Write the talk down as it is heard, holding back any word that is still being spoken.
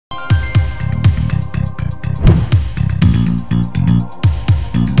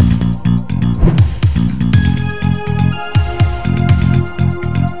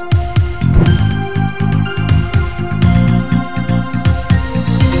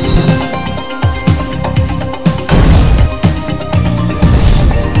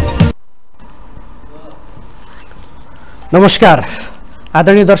नमस्कार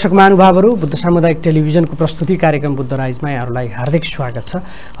आदरणीय दर्शक महानुभावहरू, बुद्ध सामुदायिक टेलिभिजनको प्रस्तुति कार्यक्रम बुद्ध राइजमा यहाँहरूलाई हार्दिक स्वागत छ।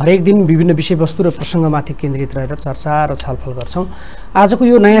 हरेक दिन विभिन्न विषयवस्तु र प्रसङ्गमाथि केन्द्रित रहेर चर्चा र छलफल गर्छौँ। आजको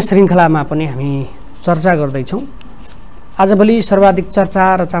यो नयाँ श्रृङ्खलामा पनि हामी चर्चा गर्दैछौँ। आजभोलि सर्वाधिक चर्चा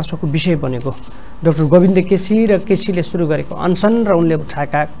र चासोको विषय बनेको डाक्टर गोविन्द केसी र केसीले सुरु गरेको अनसन र उनले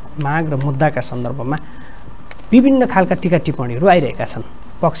उठाएका माग र मुद्दाका सन्दर्भमा विभिन्न खालका टीका टिप्पणीहरू आइरहेका छन्।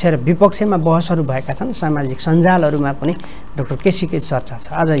 पक्ष र विपक्षमा बहसहरू भएका छन्। सामाजिक सञ्जालहरूमा पनि डाक्टर केसीकै चर्चा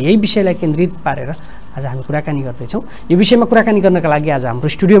छ। आज यही विषयलाई केन्द्रित पारेर आज हामी कुराकानी गर्दैछौँ। यो विषयमा कुराकानी गर्नका लागि आज हाम्रो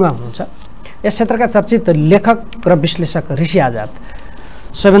स्टुडियोमा हुनुहुन्छ यस क्षेत्रका चर्चित लेखक र विश्लेषक ऋषि आजाद।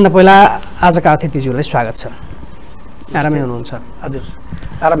 सबैभन्दा पहिला आजका अतिथिज्यूलाई स्वागत छ। आरामै हुनुहुन्छ? हजुर,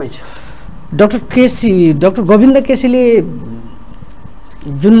 आरामै छु। डाक्टर गोविन्द केसीले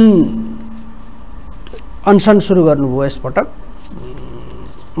जुन अनसन सुरु गर्नुभयो यसपटक,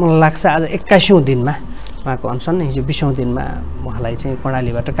 मलाई लाग्छ आज 21औं दिनमा उहाँको अनसन, हिजो 20औं दिनमा उहाँलाई चाहिँ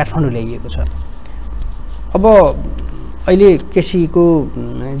कर्णालीबाट काठमाडौँ ल्याइएको छ। अब अहिले केसीको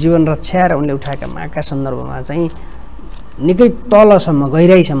जीवन रक्षा र उनले उठाएका मागका सन्दर्भमा चाहिँ निकै तलसम्म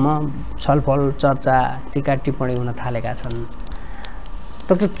गहिराइसम्म छलफल चर्चा टीका टिप्पणी हुन थालेका छन्।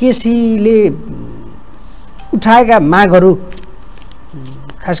 डाक्टर केसीले उठाएका मागहरू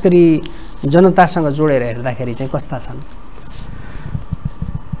खास गरी जनतासँग जोडेर हेर्दाखेरि चाहिँ कस्ता छन्?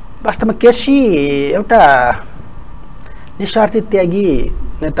 वास्तवमा केसी एउटा निस्वार्थी त्यागी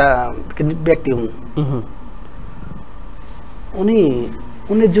नेता व्यक्ति हुन्।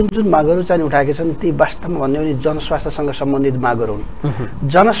 उनले जुन मागहरू चाहिँ उठाएका छन् ती वास्तवमा भन्यो भने जनस्वास्थ्यसँग सम्बन्धित मागहरू हुन्।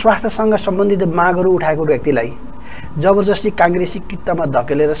 जनस्वास्थ्यसँग सम्बन्धित मागहरू उठाएको व्यक्तिलाई जबरजस्ती काङ्ग्रेसी कित्तामा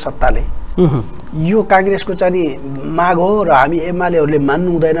धकेलेर सत्ताले यो काङ्ग्रेसको चाहिँ माग हो र हामी एमालेहरूले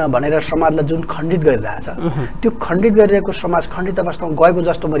मान्नु हुँदैन भनेर समाजलाई जुन खण्डित गरिरहेछ, त्यो खण्डित गरिरहेको समाज खण्डित अवस्थामा गएको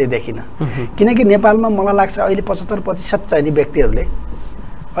जस्तो मैले देखिनँ। किनकि नेपालमा मलाई लाग्छ अहिले 75% चाहिने व्यक्तिहरूले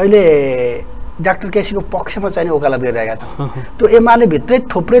अहिले डाक्टर केसीको पक्षमा चाहिने वकालत गरिरहेका छन्। त्यो एमाले भित्रै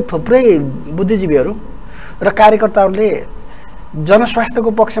थुप्रै बुद्धिजीवीहरू र कार्यकर्ताहरूले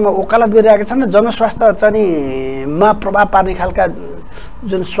जनस्वास्थ्यको पक्षमा वकालत गरिरहेका छन् र जनस्वास्थ्य चाहिँ मा प्रभाव पार्ने खालका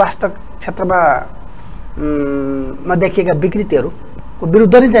जुन स्वास्थ्य क्षेत्रमा देखिएका विकृतिहरूको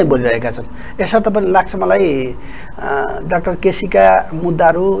विरुद्ध नै चाहिँ बोलिरहेका छन्। यसर्थ पनि लाग्छ मलाई डाक्टर केसीका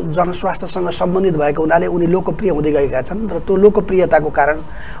मुद्दाहरू जनस्वास्थ्यसँग सम्बन्धित भएको हुनाले उनी लोकप्रिय हुँदै गएका छन् र त्यो लोकप्रियताको कारण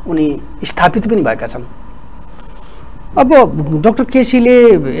उनी स्थापित पनि भएका छन्। अब डाक्टर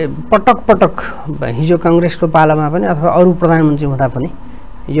केसीले पटक हिजो काङ्ग्रेसको पालामा पनि अथवा अरू प्रधानमन्त्री हुँदा पनि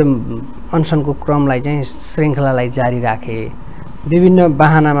यो अनसनको क्रमलाई चाहिँ श्रृङ्खलालाई जारी राखे। विभिन्न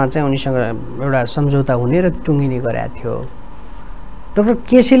बहानामा चाहिँ उनीसँग एउटा सम्झौता हुने र टुङ्गिने गरेको थियो। डाक्टर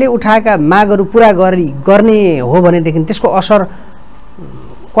केसीले उठाएका मागहरू पुरा गर्ने हो भनेदेखि त्यसको असर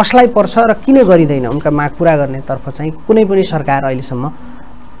कसलाई पर्छ र किन गरिँदैन? उनका माग पुरा गर्नेतर्फ चाहिँ कुनै पनि सरकार अहिलेसम्म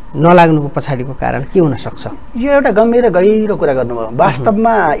नलाग्नुको पछाडिको कारण के हुन सक्छ? यो एउटा गम्भीर गहिरो कुरा गर्नुभयो।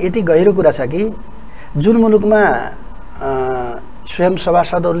 वास्तवमा यति गहिरो कुरा छ कि जुन मुलुकमा स्वयं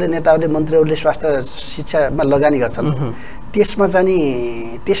सभासदहरूले, नेताहरूले, मन्त्रीहरूले स्वास्थ्य शिक्षामा लगानी गर्छन् त्यसमा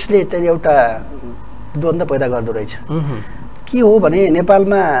चाहिँ त्यसले चाहिँ एउटा द्वन्द्व पैदा गर्दो रहेछ। के हो भने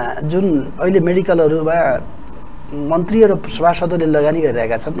नेपालमा जुन अहिले मेडिकलहरूमा मन्त्रीहरू र सभासदहरूले लगानी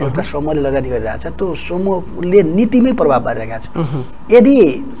गरिरहेका छन्, एउटा समूहले लगानी गरिरहेको छ, त्यो समूहले नीतिमै प्रभाव पारिरहेका छ। यदि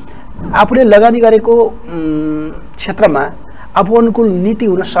आफूले लगानी गरेको क्षेत्रमा आफू अनुकूल नीति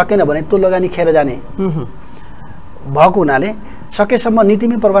हुन सकेन भने त्यो लगानी खेर जाने भएको हुनाले सकेसम्म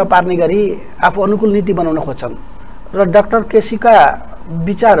नीतिमै प्रभाव पार्ने गरी आफू अनुकूल नीति बनाउन खोज्छन् र डाक्टर केसीका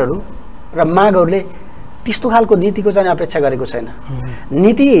विचारहरू र मागहरूले त्यस्तो खालको नीतिको चाहिँ अपेक्षा गरेको छैन।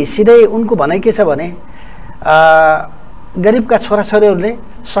 नीति सिधै उनको भनाइ के छ भने गरिबका छोराछोरीहरूले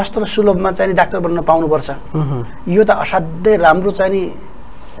सस्तो र सुलभमा चाहिँ डाक्टर बन्न पाउनुपर्छ। यो त असाध्यै राम्रो चाहिँ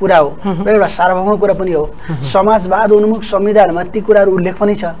कुरा हो र एउटा सार्वभौम कुरा पनि हो। समाजवाद उन्मुख संविधानमा ती कुराहरू उल्लेख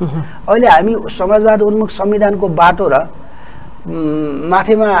पनि छ। अहिले हामी समाजवाद उन्मुख संविधानको बाटो र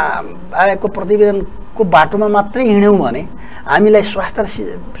माथिमा आएको प्रतिवेदनको बाटोमा मात्रै हिँड्यौँ भने हामीलाई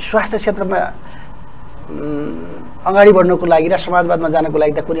स्वास्थ्य क्षेत्रमा अगाडि बढ्नको लागि र समाजवादमा जानको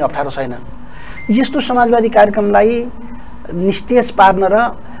लागि त कुनै अप्ठ्यारो छैन। यस्तो समाजवादी कार्यक्रमलाई निस्तेज पार्न र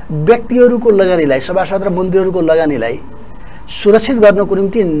व्यक्तिहरूको लगानीलाई, सभासद र मन्त्रीहरूको लगानीलाई सुरक्षित गर्नको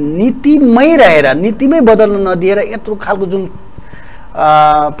निम्ति नीतिमै रहेर नीतिमै बदल्न नदिएर यत्रो खालको जुन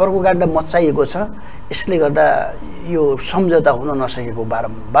प्रोपागेन्डा मचाइएको छ, यसले गर्दा यो सम्झौता हुन नसकेको,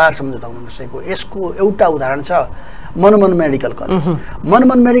 बारम्बार सम्झौता हुन नसकेको यसको एउटा उदाहरण छ Manmohan medical college.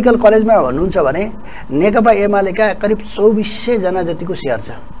 Manmohan medical कलेजमा भन्नुहुन्छ भने नेकपा एमालेका करिब 2400 जना जतिको सेयर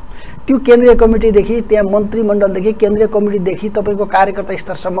छ। त्यो केन्द्रीय कमिटीदेखि त्यहाँ मन्त्रीमण्डलदेखि केन्द्रीय कमिटीदेखि तपाईँको कार्यकर्ता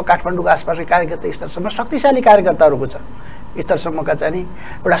स्तरसम्म काठमाडौँको आसपासको कार्यकर्ता स्तरसम्म शक्तिशाली कार्यकर्ताहरूको छ स्तरसम्मका चाहिँ नि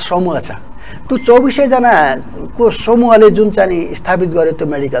एउटा समूह छ। त्यो 2400 जनाको समूहले जुन चाहिँ नि स्थापित गर्यो त्यो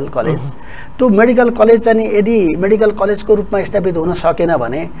मेडिकल कलेज, त्यो मेडिकल कलेज चाहिँ नि यदि मेडिकल कलेजको रूपमा स्थापित हुन सकेन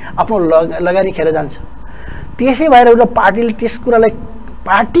भने आफ्नो लगानी खेर जान्छ। त्यसै भएर एउटा पार्टीले त्यस कुरालाई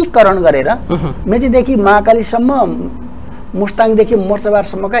पार्टीकरण गरेर मेचीदेखि महाकालीसम्म मुस्ताङदेखि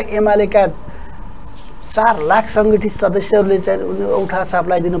मोर्चाबारसम्मका एमालेका 4 लाख सङ्गठित सदस्यहरूले चाहिँ औठा छाप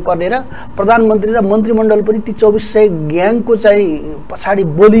लगाइदिनु पर्ने र प्रधानमन्त्री र मन्त्रीमण्डल पनि ती 2400 ग्याङको चाहिँ पछाडि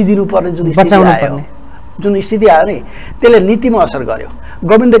बोलिदिनु पर्ने जुन स्थिति आयो नि त्यसले नीतिमा असर गर्यो,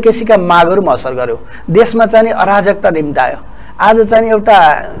 गोविन्द केसीका मागहरूमा असर गर्यो, देशमा चाहिँ अराजकता निम्तायो। आज चाहिँ एउटा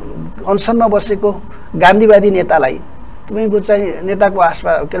अनसनमा बसेको गान्धीवादी नेतालाई तपाईँको चाहिँ नेताको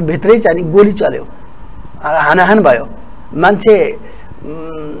आसपास के भित्रै चाहिँ गोली चल्यो, हानाहान भयो, मान्छे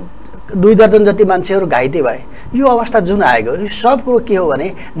 2 दर्जन जति मान्छेहरू घाइते भए। यो अवस्था जुन आएको यो सब कुरो के हो भने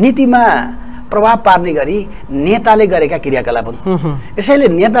नीतिमा प्रभाव पार्ने गरी नेताले गरेका क्रियाकलाप हुन्। यसैले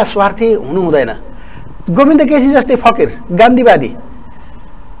नेता स्वार्थी हुनु हुँदैन। गोविन्द केसी जस्तै फकीर गान्धीवादी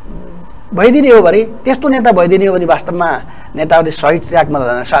भइदिने हो भने, त्यस्तो नेता भइदिने हो भने वास्तवमा नेताहरूले सही ट्र्याकमा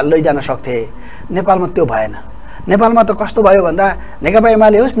लैजान सक्थे। नेपालमा त्यो भएन। नेपालमा त कस्तो भयो भन्दा नेकपा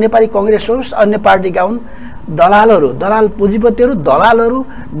एमाले होस्, नेपाली कङ्ग्रेस होस्, अन्य पार्टीका हुन्, दलालहरू, दलाल पुँजीपतिहरू,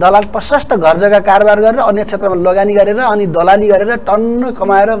 दलाल प्रशस्त घर जग्गा कारोबार गरेर अन्य क्षेत्रमा लगानी गरेर अनि दलाली गरेर टन्न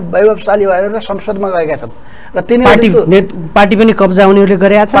कमाएर वैभवशाली भएर संसदमा गएका छन् र तिनीहरू पार्टी पनि कब्जा हुनेहरूले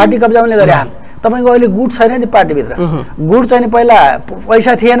गरेका छन्। पार्टी कब्जा हुने गरे। तपाईँको अहिले गुट छैन नि पार्टीभित्र। गुट चाहिँ पहिला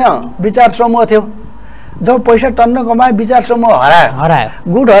पैसा थिएन, विचार समूह थियो। जब पैसा टन्न कमाए विचार समूह हरायो,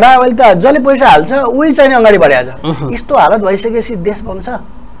 गुट हरायो। अहिले त जसले पैसा हाल्छ उही चाहिँ अगाडि बढाएको छ। यस्तो हालत भइसकेपछि देश बन्छ।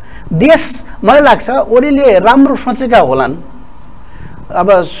 देश मलाई लाग्छ ओलीले राम्रो सोचेका होलान्, अब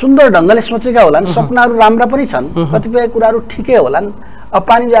सुन्दर ढङ्गले सोचेका होलान्, सपनाहरू राम्रा पनि छन्, कतिपय कुराहरू ठिकै होलान्। अब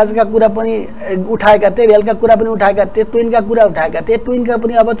पानी जहाजका कुरा पनि उठाएका थिए, रेलका कुरा पनि उठाएका थिए, ट्विनका कुरा उठाएका थिए। ट्विनका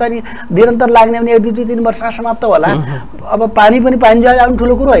पनि अब चाहिँ निरन्तर लाग्ने भने 1-2-3 वर्षमा समाप्त होला। अब पानी जहाज आउनु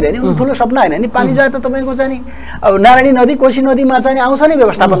ठुलो कुरो होइन नि, उनी ठुलो सपना होइन नि। पानी जहाज त तपाईँको चाहिँ अब नारायणी नदी, कोशी नदीमा चाहिँ आउँछ नि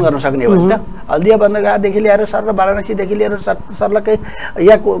व्यवस्थापन गर्न सक्ने हो भने त। हल्दिया बन्दरगाहदेखि लिएर सर र वाराणसीदेखि लिएर सर्लकै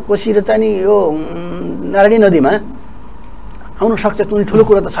या कोशी र चाहिँ यो नारायणी नदीमा आउन सक्छ। कुनै ठुलो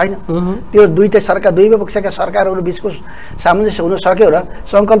कुरो त छैन। त्यो दुई पक्षका सरकारहरू बिचको सामञ्जस्य हुन सक्यो र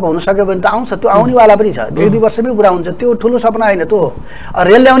सङ्कल्प हुन सक्यो भने त आउँछ। त्यो आउनेवाला पनि छ, 1-2 वर्षमै पुरा हुन्छ। त्यो ठुलो सपना होइन। त्यो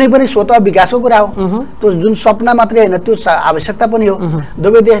रेल ल्याउने पनि स्वतः विकासको कुरा हो। त्यो जुन सपना मात्रै होइन, त्यो आवश्यकता पनि हो।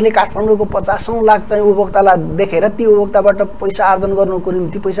 दुवै देशले काठमाडौँको 50 लाख चाहिँ उपभोक्तालाई देखेर ती उपभोक्ताबाट पैसा आर्जन गर्नुको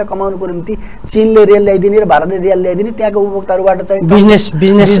निम्ति, पैसा कमाउनुको निम्ति चीनले रेल ल्याइदिने र भारतले रेल ल्याइदिने, त्यहाँको उपभोक्ताहरूबाट चाहिँ बिजनेस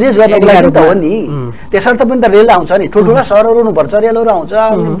गर्नको लागि त हो नि। त्यसर्थ पनि त रेल आउँछ नि। ठुल्ठुला सहरहरू पर्छ, रेलहरू आउँछ,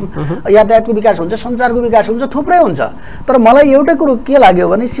 यातायातको विकास हुन्छ, सञ्चारको विकास हुन्छ, थुप्रै हुन्छ। तर मलाई एउटै कुरो के लाग्यो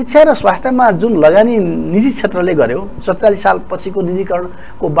भने शिक्षा र स्वास्थ्यमा जुन लगानी निजी क्षेत्रले गर्यो, 47 साल पछिको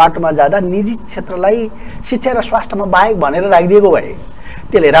निजीकरणको बाटोमा जाँदा निजी क्षेत्रलाई शिक्षा र स्वास्थ्यमा बाहेक भनेर राखिदिएको भए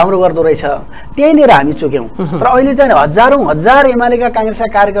त्यसले राम्रो गर्दो रहेछ। त्यहीँनिर हामी चुक्यौँ। तर अहिले चाहिँ हजार एमालेका काङ्ग्रेसका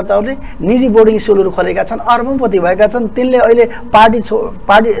कार्यकर्ताहरूले निजी बोर्डिङ स्कुलहरू खोलेका छन्, अर्बौँपति भएका छन्। तिनले अहिले पार्टी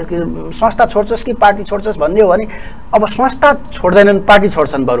संस्था छोड्छस् कि पार्टी छोड्छस् भन्ने हो भने अब संस्था छोड्दैनन्, पार्टी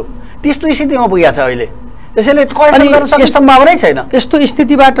छोड्छन् बरु। त्यस्तो स्थितिमा पुगेको छ अहिले। त्यसैले करेक्सन गर्न सक्ने सम्भावनै छैन। यस्तो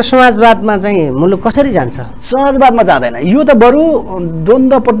स्थितिबाट समाजवादमा चाहिँ मुलुक कसरी जान्छ? समाजवादमा जाँदैन। यो त बरु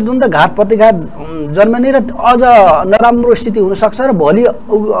द्वन्द्व प्रतिद्वन्द्व, घात प्रतिघात जन्मने र अझ नराम्रो स्थिति हुनसक्छ। र भोलि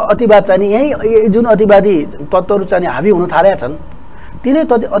अतिवाद चाहिँ यही जुन अतिवादी तत्त्वहरू चाहिँ हावी हुन थालेका छन्, तिनै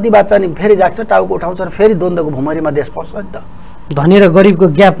अतिवाद चाहिँ फेरि जाग्छ, टाउको उठाउँछ र फेरि द्वन्द्वको भुमरीमा देश पर्छ नि त। धनी र गरिबको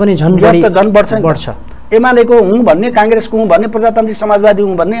ग्याप पनि झन् बढ्छ। एमालेको हुँ भन्ने, काङ्ग्रेसको हुँ भन्ने, प्रजातान्त्रिक समाजवादी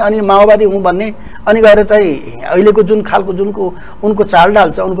हुँ भन्ने, अनि माओवादी हुँ भन्ने, अनि गएर चाहिँ अहिलेको जुन खालको उनको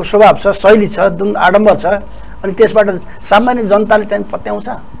चालढाल छ, उनको स्वभाव छ, शैली छ, जुन आडम्बर छ, अनि त्यसबाट सामान्य जनताले चाहिँ पत्याउँछ।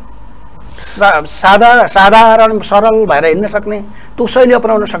 साधारण सरल भएर हिँड्न सक्ने, त्यो शैली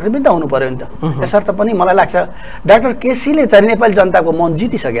अपनाउन सक्ने पनि त हुनु पर्यो नि त। यसर्थ पनि मलाई लाग्छ डाक्टर केसीले चाहिँ नेपाली जनताको मन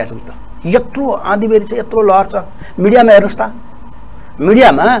जितिसकेका छन्। त यत्रो आँधीबेरी छ, यत्रो लहर छ। मिडियामा हेर्नुहोस् त,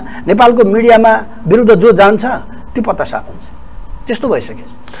 मिडियामा नेपालको मिडियामा विरुद्ध जो जान्छ त्यो पत्ता साफ हुन्छ। त्यस्तो भइसक्यो।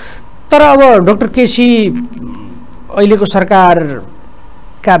 तर अब डाक्टर केसी अहिलेको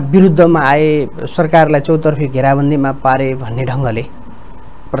सरकारका विरुद्धमा आए, सरकारलाई चौतर्फी घेराबन्दीमा पारे भन्ने ढङ्गले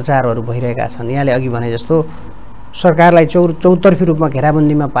प्रचारहरू भइरहेका छन्। यहाँले अघि भने जस्तो सरकारलाई चौतर्फी रूपमा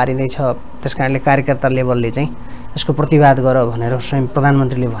घेराबन्दीमा पारिँदैछ, त्यस कारणले कार्यकर्ता लेभलले चाहिँ यसको प्रतिवाद गर भनेर स्वयं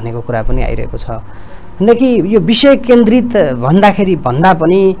प्रधानमन्त्रीले भनेको कुरा पनि आइरहेको छ। भनेदेखि यो विषय केन्द्रित भन्दा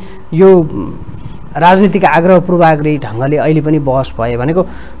पनि यो राजनीतिक आग्रह पूर्वाग्रही ढङ्गले अहिले पनि बहस भयो भनेको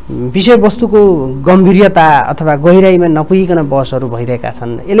विषयवस्तुको गम्भीरता अथवा गहिराइमा नपुगिकन बहसहरू भइरहेका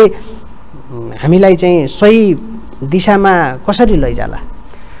छन्। यसले हामीलाई चाहिँ सही दिशामा कसरी लैजाला?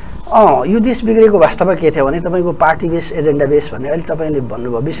 यो देश बिग्रेको वास्तवमा के थियो भने तपाईँको पार्टी बेस एजेन्डा बेस भन्ने अहिले तपाईँले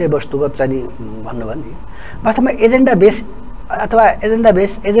भन्नुभयो विषयवस्तुगत चाहिँ भन्नुभयो नि, वास्तवमा एजेन्डा बेस अथवा एजेन्डा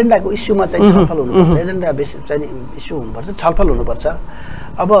बेस एजेन्डाको इस्युमा चाहिँ छलफल हुनुपर्छ, एजेन्डा बेस चाहिँ इस्यु हुनुपर्छ, छलफल हुनुपर्छ।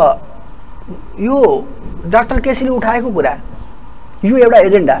 अब यो डाक्टर केसीले उठाएको कुरा यो एउटा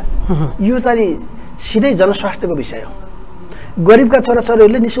एजेन्डा, यो चाहिँ सिधै जनस्वास्थ्यको विषय हो। गरिबका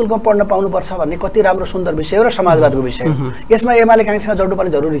छोराछोरीहरूले निःशुल्कमा पढ्न पाउनुपर्छ भन्ने कति राम्रो सुन्दर विषय हो र समाजवादको विषय हो। यसमा एमाले काङ्ग्रेसमा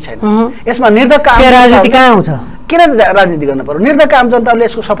जोड्नुपर्ने जरुरी छैन। यसमा निर्धक्क राजनीति कहाँ आउँछ? किन राजनीति गर्नु पर्यो? निर्धक्क आम जनताले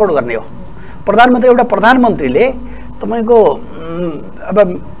यसको सपोर्ट गर्ने हो। एउटा प्रधानमन्त्रीले तपाईँको अब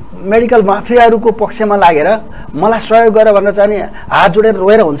मेडिकल माफियाहरूको पक्षमा लागेर मलाई सहयोग गर भन्न चाहिँ हात जोडेर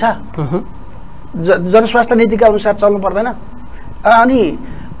रोएर हुन्छ? जनस्वास्थ्य नीतिका अनुसार चल्नु पर्दैन? अनि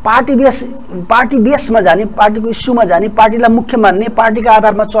पार्टी बेसमा जाने, पार्टीको इस्युमा जाने, पार्टीलाई मुख्य मान्ने, पार्टीका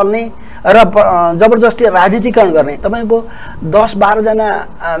आधारमा चल्ने र जबरजस्ती राजनीतिकरण गर्ने। तपाईँको 10-12 जना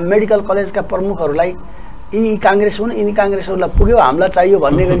मेडिकल कलेजका प्रमुखहरूलाई यी काङ्ग्रेस हुन्, यिनी काङ्ग्रेसहरूलाई पुग्यो, हामीलाई चाहियो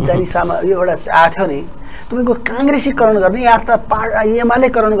भन्ने गरी चाहिँ यो एउटा आएको थियो नि। तपाईँको काङ्ग्रेसीकरण गर्ने या त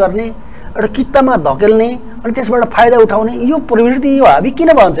एमालेकरण गर्ने, एउटा कित्तामा धकेल्ने अनि त्यसबाट फाइदा उठाउने यो प्रवृत्ति, यो हाबी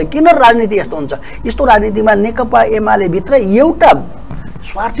किन भन्छ? किन राजनीति यस्तो हुन्छ? यस्तो राजनीतिमा नेकपा एमाले भित्र एउटा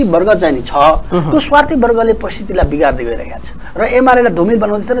स्वार्थी वर्ग चाहिँ नि छ। त्यो स्वार्थी वर्गले परिस्थितिलाई बिगार्दै गइरहेको छ र एमालेलाई धुमिल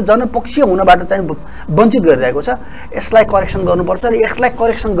बनाउँदैछ र जनपक्षीय हुनबाट चाहिँ वञ्चित गरिरहेको छ। यसलाई करेक्सन गर्नुपर्छ र यसलाई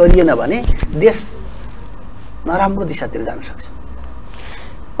करेक्सन गरिएन भने देश नराम्रो दिशातिर जान सक्छ।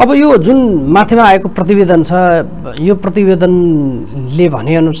 अब यो जुन माथिमा आएको प्रतिवेदन छ, यो प्रतिवेदनले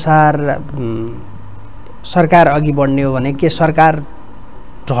भनेअनुसार सरकार अघि बढ्ने हो भने के सरकार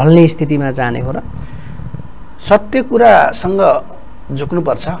ढल्ने स्थितिमा जाने हो र? सत्य कुरासँग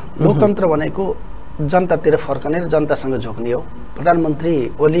झुक्नुपर्छ। लोकतन्त्र भनेको जनतातिर फर्कने र जनतासँग झुक्ने हो।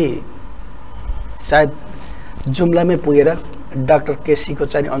 प्रधानमन्त्री ओली सायद जुम्लामै पुगेर डाक्टर केसीको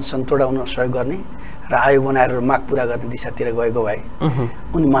चाहिँ अनसन तोडाउन सहयोग गर्ने र आयोग बनाएर माग पुरा गर्ने दिशातिर गएको भए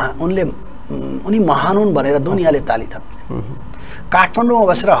उनी महान हुन् भनेर दुनियाँले ताली थाप्ने। काठमाडौँमा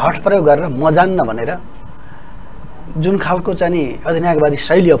बसेर हठ प्रयोग गरेर म जान्न भनेर जुन खालको चाहिँ अधिनायकवादी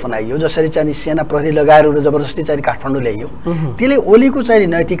शैली अपनाइयो, जसरी चाहिँ सेना प्रहरी लगाएर जबरजस्ती चाहिँ काठमाडौँ ल्याइयो, त्यसले ओलीको चाहिँ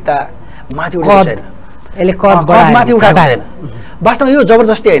नैतिकता माथि उठाएको छैन, माथि उठाएको छैन। वास्तवमा यो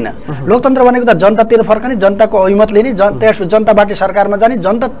जबरजस्ती होइन। लोकतन्त्र भनेको त जनतातिर फर्कने, जनताको अभिमत लिने, जनताबाट सरकारमा जाने,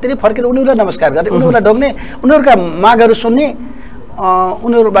 जनतातिर फर्केर उनीहरूलाई नमस्कार गर्ने, उनीहरूलाई ढोग्ने, उनीहरूका मागहरू सुन्ने,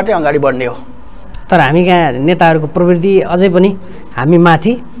 उनीहरूबाटै अगाडि बढ्ने हो। तर हामी कहाँ नेताहरूको प्रवृत्ति अझै पनि हामी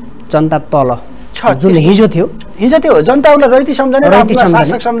माथि जनता तल जुन हिजो थियो जनताहरूलाई रैती सम्झने,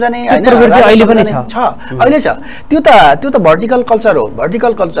 शासक सम्झने अहिले पनि छ। अहिले छ। त्यो त भर्टिकल कल्चर हो।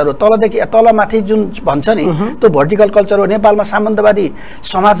 भर्टिकल कल्चर हो। तलदेखि तलमाथि जुन भन्छ नि त्यो भर्टिकल कल्चर हो। नेपालमा सामन्तवादी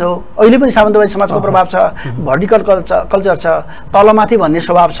समाज हो, अहिले पनि सामन्तवादी समाजको प्रभाव छ। भर्टिकल कल्चर छ, तलमाथि भन्ने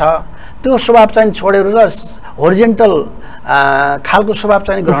स्वभाव छ। त्यो स्वभाव चाहिँ छोडेर र होरिजेन्टल खालको स्वभाव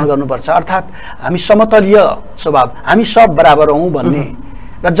चाहिँ ग्रहण गर्नुपर्छ। अर्थात् हामी समतलीय स्वभाव, हामी सब बराबर हौँ भन्ने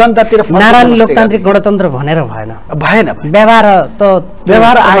र जनतातिर नारायण लोकतान्त्रिक गणतन्त्र भनेर भएन। व्यवहार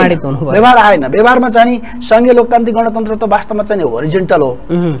आएन। व्यवहारमा चाहिँ सङ्घीय लोकतान्त्रिक गणतन्त्र त वास्तवमा चाहिँ होरिजेन्टल हो,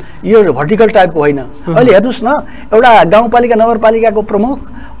 यो भर्टिकल टाइपको होइन। अहिले हेर्नुहोस् न, एउटा गाउँपालिका नगरपालिकाको प्रमुख,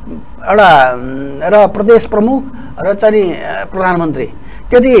 एउटा र प्रदेश प्रमुख र चाहिँ प्रधानमन्त्री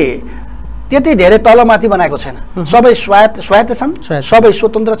त्यति धेरै तलमाथि बनाएको छैन। सबै स्वायत्त छन्, सबै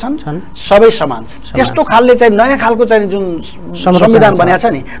स्वतन्त्र छन्, सबै समान छन्। त्यस्तो खालले चाहिँ नयाँ खालको चाहिँ जुन संविधान बनाएको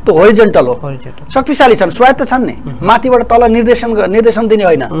छ नि त्यो होरिजेन्टल हो। शक्तिशाली छन्, स्वायत्त छन् नि, माथिबाट तल निर्देशन दिने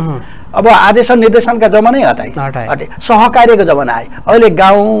होइन। अब आदेश निर्देशनका जमानै हटे, सहकार्यको जमाना आयो। अहिले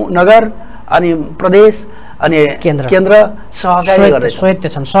गाउँ नगर अनि प्रदेश अनि केन्द्र सहकार्य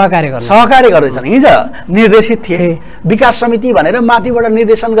गर्दैछन्। हिजो निर्देशित थिए विकास समिति भनेर माथिबाट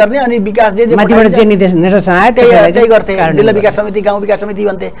निर्देशन गर्ने, अनि विकास माथिबाट जे निर्देशन आयो त्यसलाई गर्थे। जिल्ला विकास समिति, गाउँ विकास समिति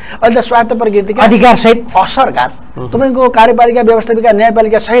भन्थे। अहिले त स्वायत्त प्रकृतिका अधिकार सहित सरकार, तपाईँको कार्यपालिका, व्यवस्थापिका,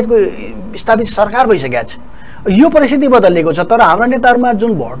 न्यायपालिका सहितको स्थापित सरकार भइसकेको छ। यो परिस्थिति बदलिएको छ। तर हाम्रो नेताहरूमा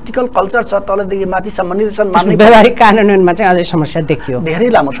जुन भर्टिकल कल्चर छ, तलदेखि माथिसम्म निर्देशन मान्ने, व्यवहारिक कार्यान्वयनमा चाहिँ अझै समस्या देखियो। धेरै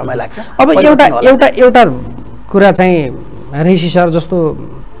लामो समय लाग्छ। अब एउटा कुरा चाहिँ ऋषि सर जस्तो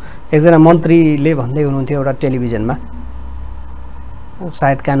एकजना मन्त्रीले भन्दै हुनुहुन्थ्यो एउटा टेलिभिजनमा,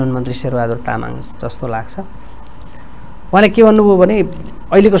 सायद कानुन मन्त्री शेरबहादुर तामाङ जस्तो लाग्छ। उहाँले के भन्नुभयो भने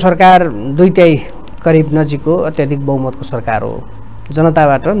अहिलेको सरकार 2/3 करिब नजिकको अत्याधिक बहुमतको सरकार हो,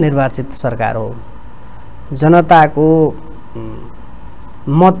 जनताबाट निर्वाचित सरकार हो, जनताको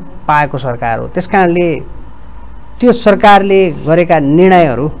मत पाएको सरकार हो। त्यसकारणले त्यो सरकारले गरेका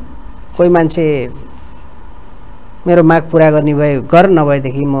निर्णयहरू कोही मान्छे मेरो माग पुरा गर्ने भए गर,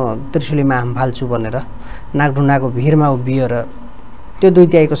 नभएदेखि म त्रिशूलीमा हाम फाल्छु भनेर नागढुङ्गाको भिरमा उभिएर त्यो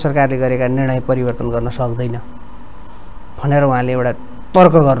 2/3 सरकारले गरेका निर्णय परिवर्तन गर्न सक्दैन भनेर उहाँले एउटा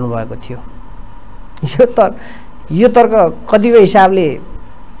तर्क गर्नुभएको थियो। यो तर्क कतिपय हिसाबले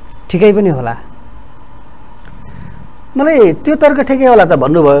ठिकै पनि होला। मलाई त्यो तर्क ठिकै होला त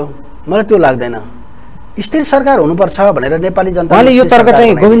भन्नुभयो, मलाई त्यो लाग्दैन। स्थिर सरकार हुनुपर्छ भनेर नेपाली जनताले यो तर्क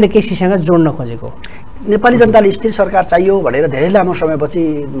चाहिँ गोविन्द केसीसँग जोड्न खोजेको। नेपाली जनताले स्थिर सरकार चाहियो भनेर धेरै लामो समयपछि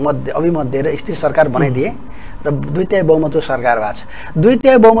अभिमध्येर स्थिर सरकार बनाइदिए र 2/3 बहुमतको सरकार भएको छ।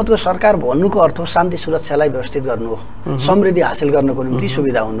 2/3 बहुमतको सरकार भन्नुको अर्थ हो शान्ति सुरक्षालाई व्यवस्थित गर्नु हो, समृद्धि हासिल गर्नको निम्ति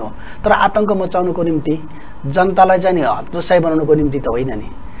सुविधा हुनु हो। तर आतंक मचाउनुको निम्ति, जनतालाई चाहिँ नि हतोत्साही बनाउनुको निम्ति त होइन नि।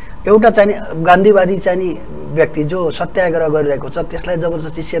 एउटा चाहिँ गान्धीवादी चाहिँ व्यक्ति जो सत्याग्रह गरिरहेको छ त्यसलाई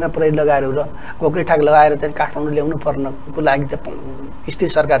जबरजस्ती सेना प्रहरी लगाएर र कोक्री ठाक लगाएर चाहिँ काठमाडौँ ल्याउनु पर्नको लागि त स्थिर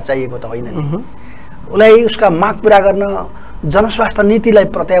सरकार चाहिएको त होइन नि। उसलाई उसका माग पुरा गर्न, जनस्वास्थ्य नीतिलाई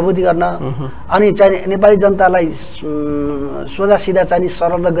प्रत्याभूति गर्न अनि चाहिँ नेपाली जनतालाई सोझा सिधा चाहिँ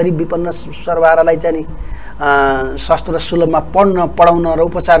सरल र गरिब विपन्न सर्वहारालाई चाहिँ सस्तो र सुलभमा पढाउन र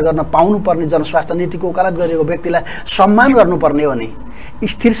उपचार गर्न पाउनुपर्ने जनस्वास्थ्य नीतिको वकालत गरेको व्यक्तिलाई सम्मान गर्नुपर्ने हो नि।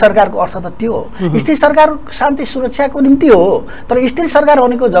 स्थिर सरकारको अर्थ त त्यो हो। स्थिर सरकार शान्ति सुरक्षाको निम्ति हो। तर स्थिर सरकार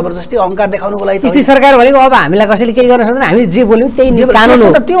भनेको जबरजस्ती अहंकार देखाउनुको लागि स्थिर सरकार भनेको अब हामीलाई कसैले केही गर्न सक्दैन, हामी जे बोल्यौँ त्यही कानुन हो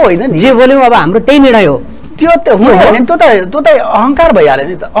त त्यो होइन नि। जे बोल्यौँ अब हाम्रो त्यही निर्णय हो। त्यो त हुँदैन, त्यो त अहंकार भइहाल्यो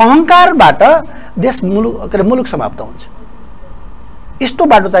नि त। अहंकारबाट देश मुलुक समाप्त हुन्छ। यस्तो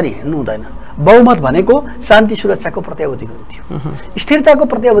बाटो चाहिँ हिँड्नु हुँदैन। बहुमत भनेको शान्ति सुरक्षाको प्रत्याभूतिको निम्ति हो, स्थिरताको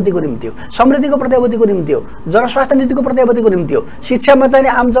प्रत्याभूतिको निम्ति हो, समृद्धिको प्रत्याभूतिको निम्ति हो, जनस्वास्थ्य नीतिको प्रत्याभूतिको निम्ति हो, शिक्षामा चाहिँ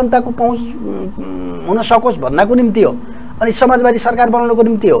आम जनताको पहुँच हुन सकोस् भन्नको निम्ति हो, अनि समाजवादी सरकार बनाउनको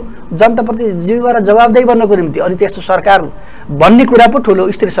निम्ति हो, जनताप्रति जिम्मेवार जवाबदेही बन्नको निम्ति। अनि त्यस्तो सरकार भन्ने कुरा पो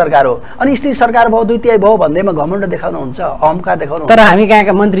ठुलो स्थिर सरकार हो। अनि स्थिर सरकार भयो 2/3 भयो भन्दैमा घमण्ड देखाउनुहुन्छ, अहंकार देखाउनु। तर हामी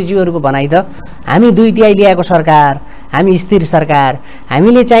कहाँका मन्त्रीज्यूहरूको भनाइ त हामी 2/3 ल्याएको सरकार, हामी स्थिर सरकार,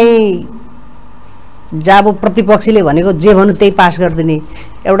 हामीले चाहिँ जब प्रतिपक्षीले भनेको जे भन्नु त्यही पास गरिदिने,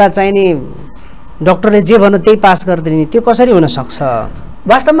 एउटा चाहिँ नि डाक्टरले जे भन्नु त्यही पास गरिदिने, त्यो कसरी हुन सक्छ?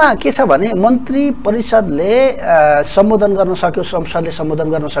 वास्तवमा के छ भने मन्त्री परिषदले सम्बोधन गर्न सक्यो, संसदले सम्बोधन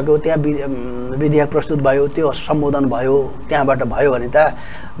गर्न सक्यो, त्यहाँ विधेयक प्रस्तुत भयो, त्यो सम्बोधन भयो, त्यहाँबाट भयो भने त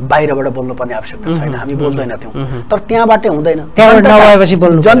बाहिरबाट बोल्नुपर्ने आवश्यकता छैन, हामी बोल्दैनथ्यौँ। तर त्यहाँबाटै हुँदैन,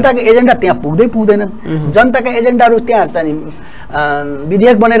 जनताको एजेन्डा त्यहाँ पुग्दैनन्। जनताका एजेन्डाहरू त्यहाँ चाहिँ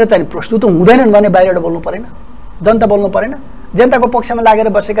विधेयक बनेर चाहिँ प्रस्तुत हुँदैनन् भने बाहिरबाट बोल्नु परेन, जनता बोल्नु परेन, जनताको पक्षमा लागेर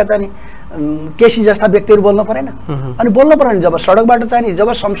बसेका चाहिँ केसी जस्ता व्यक्तिहरू बोल्नु परेन। अनि बोल्नु परेन जब सडकबाट चाहिँ,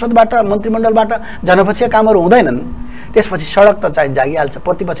 जब संसदबाट मन्त्रीमण्डलबाट जनपक्षीय कामहरू हुँदैनन् त्यसपछि सडक त चाहिँ जागिहाल्छ,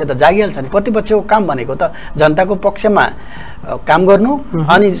 प्रतिपक्ष त जागिहाल्छ नि। प्रतिपक्षको काम भनेको त जनताको पक्षमा काम गर्नु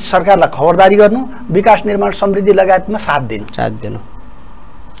अनि सरकारलाई खबरदारी गर्नु, विकास निर्माण समृद्धि लगायतमा साथ दिनु।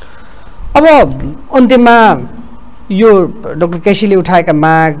 अब अन्त्यमा यो डाक्टर केसीले उठाएका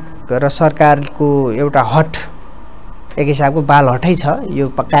माग र सरकारको एउटा हट, एक हिसाबको बाल हटै छ,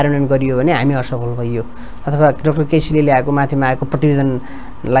 यो कार्यान्वयन गरियो भने हामी असफल भइयो, अथवा डाक्टर केसीले ल्याएको माथिमा आएको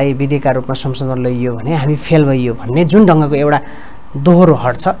प्रतिवेदनलाई विधेयकका रूपमा संसदमा लैयो भने हामी फेल भइयो भन्ने जुन ढङ्गको एउटा दोहोरो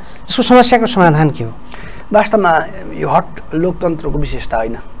हट छ, यसको समस्याको समाधान के हो? वास्तवमा यो हट लोकतन्त्रको विशेषता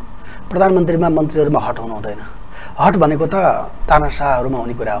होइन। प्रधानमन्त्रीमा मन्त्रीहरूमा हट हुनु हुँदैन। हट भनेको त तानाशाहहरूमा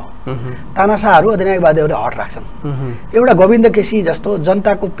हुने कुरा हो। तानाशाहहरू अधिनायकवादीहरूले हट राख्छन्। एउटा गोविन्द केसी जस्तो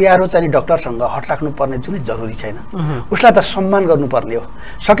जनताको प्यारो चाहिँ डाक्टरसँग हट राख्नुपर्ने जुनै जरुरी छैन। उसलाई त सम्मान गर्नुपर्ने हो।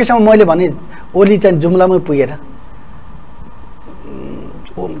 सकेसम्म मैले भने ओली चाहिँ जुम्लामै पुगेर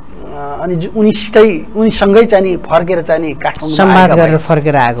अनि उनीसँगै चाहिँ नि फर्केर चाहिँ नि काठमाडौँ संवाद गरेर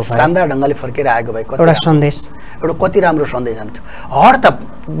फर्केर आएको भए, शानदार ढङ्गले फर्केर आएको भए एउटा सन्देश, एउटा कति राम्रो सन्देश आउँथ्यो। हट त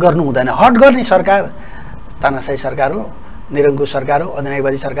गर्नु हुँदैन। हट गर्ने सरकार तानाशाही सरकार हो, निरङ्कुश सरकार हो,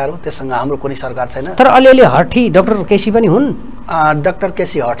 अधिनायकवादी सरकार हो, त्यससँग हाम्रो कुनै सरकार छैन। तर अलिअलि हठी डाक्टर केसी पनि हुन्। डाक्टर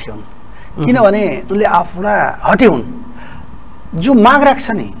केसी हठी हुन् किनभने उनले आफूलाई हठी हुन्। जो माग राख्छ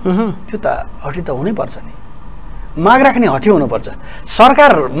नि त्यो त हठी त हुनैपर्छ नि। माग राख्ने हठी हुनुपर्छ।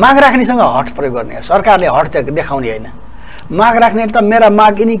 सरकार माग राख्नेसँग हट प्रयोग गर्ने हो, सरकारले हट चाहिँ देखाउने होइन। माग राख्ने त मेरा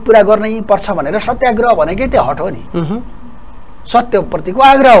माग यिनी पुरा गर्नै पर्छ भनेर सत्याग्रह भनेकै त्यो हट हो नि। सत्यप्रतिको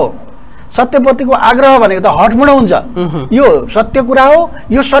आग्रह हो। सत्यप्रतिको आग्रह भनेको त हटबाट हुन्छ। यो सत्य कुरा हो,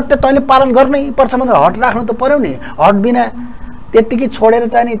 यो सत्य तैँले पालन गर्नै पर्छ भनेर हट राख्नु त पर्यो नि। हट बिना त्यत्तिकै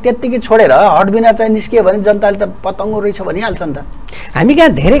छोडेर हट बिना चाहिँ निस्कियो भने जनताले त पतङ्गो रहेछ भनिहाल्छ नि त। हामी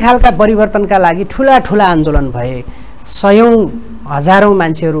कहाँ धेरै खालका परिवर्तनका लागि ठुला आन्दोलन भए, सयौँ हजारौँ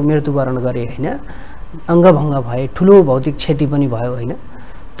मान्छेहरू मृत्युवरण गरे होइन, अङ्गभङ्ग भए, ठुलो भौतिक क्षति पनि भयो होइन।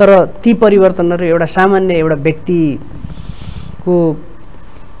 तर ती परिवर्तनहरू एउटा सामान्य एउटा व्यक्तिको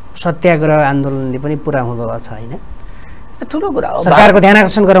सत्याग्रह आन्दोलनले पनि पुरा हुँदो रहेछ होइन? ठुलो कुरा हो, सरकारको ध्यान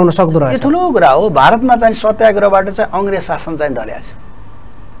आकर्षण गराउन सक्दो रहेछ। ठुलो कुरा हो। भारतमा चाहिँ सत्याग्रहबाट चाहिँ अङ्ग्रेज शासन चाहिँ ढलेको छ।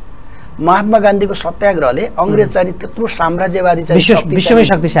 महात्मा गान्धीको सत्याग्रहले अङ्ग्रेज चाहिँ त्यत्रो साम्राज्यवादी चाहिँ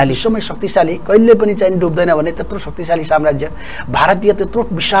विश्वमै शक्तिशाली कहिले पनि चाहिँ डुब्दैन भने त्यत्रो शक्तिशाली साम्राज्य भारतीय त्यत्रो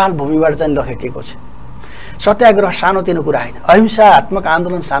विशाल भूमिबाट चाहिँ लखेटिएको छ। सत्याग्रह सानोतिनो कुरा होइन, अहिंसात्मक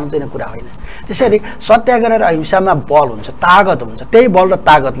आन्दोलन सानोतिनो कुरा होइन। त्यसैले सत्याग्रह र अहिंसामा बल हुन्छ, तागत हुन्छ। त्यही बल र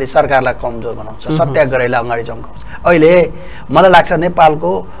तागतले सरकारलाई कमजोर बनाउँछ, सत्याग्रहलाई अगाडि चम्काउँछ। अहिले मलाई लाग्छ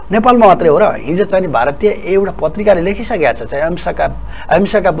नेपालमा मात्रै हो र हिजो चाहिँ भारतीय एउटा पत्रिकाले लेखिसकेको छ चाहिँ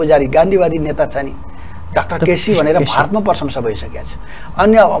अहिंसाका पुजारी गान्धीवादी नेता चाहिँ डाक्टर केसी भनेर भारतमा प्रशंसा भइसकेको छ।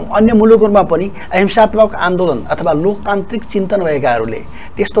 अन्य मुलुकहरूमा पनि अहिंसात्मक आन्दोलन अथवा लोकतान्त्रिक चिन्तन भएकाहरूले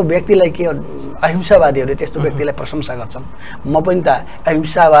त्यस्तो व्यक्तिलाई अहिंसावादीहरूले त्यस्तो व्यक्तिलाई प्रशंसा गर्छन्। म पनि त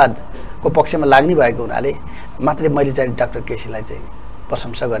अहिंसावादको पक्षमा लाग्ने भएको हुनाले मात्रै मैले चाहिँ डाक्टर केसीलाई चाहिँ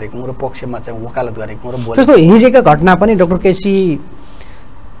प्रशंसा गरेको र पक्षमा चाहिँ वकालत गरेको र बोलेको। जस्तो हिजोका घटना पनि डाक्टर केसी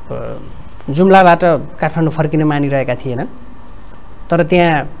जुम्लाबाट काठमाडौँ फर्किन मानिरहेका थिएनन्, तर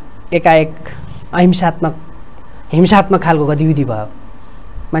त्यहाँ एकाएक हिंसात्मक खालको गतिविधि भयो।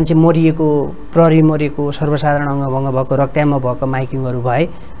 मान्छे मरिएको, प्रहरी मरेको, सर्वसाधारण अङ्गभङ्ग भएको, रक्त्याममा भएको माइकिङहरू भए।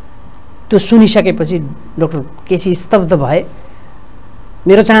 त्यो सुनिसकेपछि डाक्टर केसी स्तब्ध भए।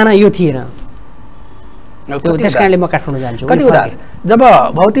 मेरो चाहना यो थिएन, त्यस कारणले म काठमाडौँ जान्छु। कति उदाहरण जब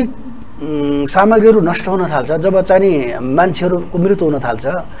भौतिक सामग्रीहरू नष्ट हुन थाल्छ, जब चाहिँ मान्छेहरूको मृत्यु हुन थाल्छ,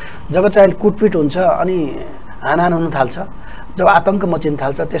 जब चाहिँ कुटपिट हुन्छ अनि हानहान हुन थाल्छ, जब आतङ्क मचिन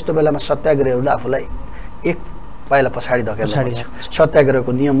थाल्छ, त्यस्तो बेलामा सत्याग्रहीहरूले आफूलाई एक पाइला पछाडि धकेल्छ।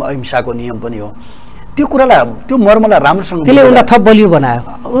 सत्याग्रहको नियम अहिंसाको नियम पनि हो। त्यो कुरालाई, त्यो मर्मलाई राम्रोसँग त्यसले उनलाई थप बलियो बनायो।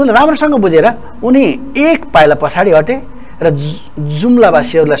 उनले राम्रोसँग बुझेर उनी एक पाइला पछाडि हटे र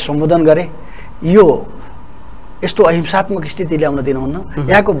जुम्लावासीहरूलाई सम्बोधन गरे। यो यस्तो अहिंसात्मक स्थिति ल्याउन दिनुहुन्न,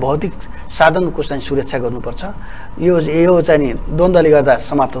 यहाँको भौतिक साधनको चाहिँ सुरक्षा गर्नुपर्छ। यो चाहिँ नि द्वन्द्वले गर्दा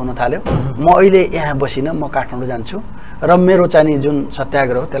समाप्त हुन थाल्यो। म अहिले यहाँ बसिनँ, म काठमाडौँ जान्छु र मेरो चाहिँ नि जुन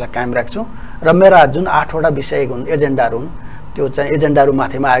सत्याग्रह हो त्यसलाई कायम राख्छु र मेरा जुन 8वटा विषय एजेन्डाहरू हुन्, त्यो चाहिँ एजेन्डाहरू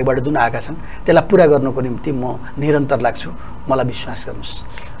माथिमा आगबाट जुन आएका छन् त्यसलाई पुरा गर्नको निम्ति म निरन्तर लाग्छु। मलाई विश्वास गर्नुहोस्।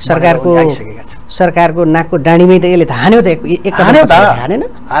 सरकारको नाकको डाँडीमै त यसले त हान्यो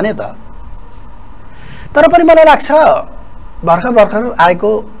त। तर पनि मलाई लाग्छ भर्खर आएको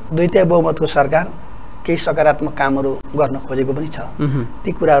 2/3 बहुमतको सरकार केही सकारात्मक कामहरू गर्न खोजेको पनि छ।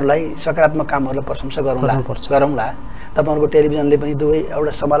 ती कुराहरूलाई, सकारात्मक कामहरूलाई प्रशंसा गरौँला। तपाईँहरूको टेलिभिजनले पनि दुवै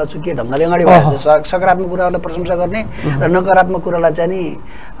एउटा समालोचकीय ढङ्गले अगाडि बढाएको छ। सकारात्मक कुराहरूलाई प्रशंसा गर्ने र नकारात्मक कुरालाई चाहिँ नि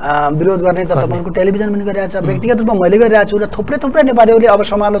विरोध गर्ने त तपाईँहरूको टेलिभिजन पनि गरिरहेको छ, व्यक्तिगत रूपमा मैले गरिरहेको छु। र थुप्रै नेपालीहरूले अब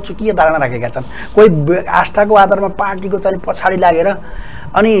समालोचकीय धारणा राखेका छन्। कोही आस्थाको आधारमा पार्टीको चाहिँ पछाडि लागेर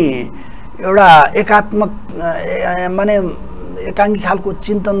अनि एउटा एकाङ्गी खालको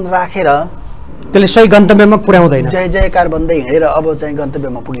चिन्तन राखेर त्यसले सही गन्तव्यमा पुर्याउँदैन, जय जयकार भन्दै हिँडेर अब चाहिँ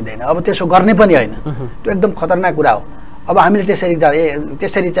गन्तव्यमा पुगिँदैन। अब त्यसो गर्ने पनि होइन, त्यो एकदम खतरनाक कुरा हो। अब हामीले त्यसरी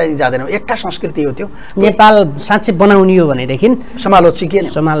चाहिँ जाँदैनौँ। एका संस्कृति हो त्यो। नेपाल साँच्चै बनाउने हो भनेदेखि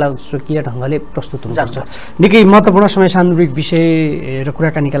समालोचकीय ढङ्गले प्रस्तुत हुनुपर्छ। निकै महत्त्वपूर्ण समय सान्दर्भिक विषय र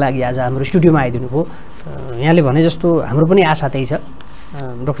कुराकानीका लागि आज हाम्रो स्टुडियोमा आइदिनु भयो। यहाँले भने जस्तो हाम्रो पनि आशा त्यही छ,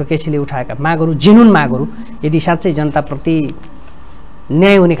 डाक्टर केसीले उठाएका मागहरू जेन्युन मागहरू यदि साँच्चै जनताप्रति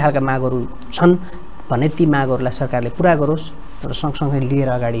न्याय हुने खालका मागहरू छन् भने ती मागहरूलाई सरकारले पुरा गरोस् र सँगसँगै लिएर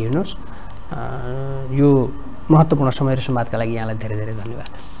अगाडि हिँड्नुहोस्। यो महत्त्वपूर्ण समय र संवादका लागि यहाँलाई धेरै धेरै धन्यवाद।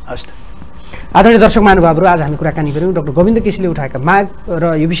 हस्। आदरणीय दर्शक महानुभावहरू, आज हामी कुराकानी गऱ्यौँ डाक्टर गोविन्द केसीले उठाएका माग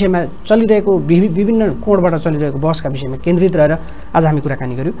र यो विषयमा चलिरहेको विभिन्न कोणबाट चलिरहेको बहसका विषयमा केन्द्रित रहेर आज हामी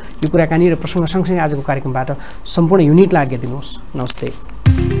कुराकानी गऱ्यौँ। यो कुराकानी र प्रसङ्ग सँगसँगै आजको कार्यक्रमबाट सम्पूर्ण युनिटलाई आज्ञा दिनुहोस्।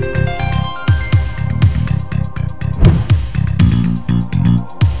 नमस्ते।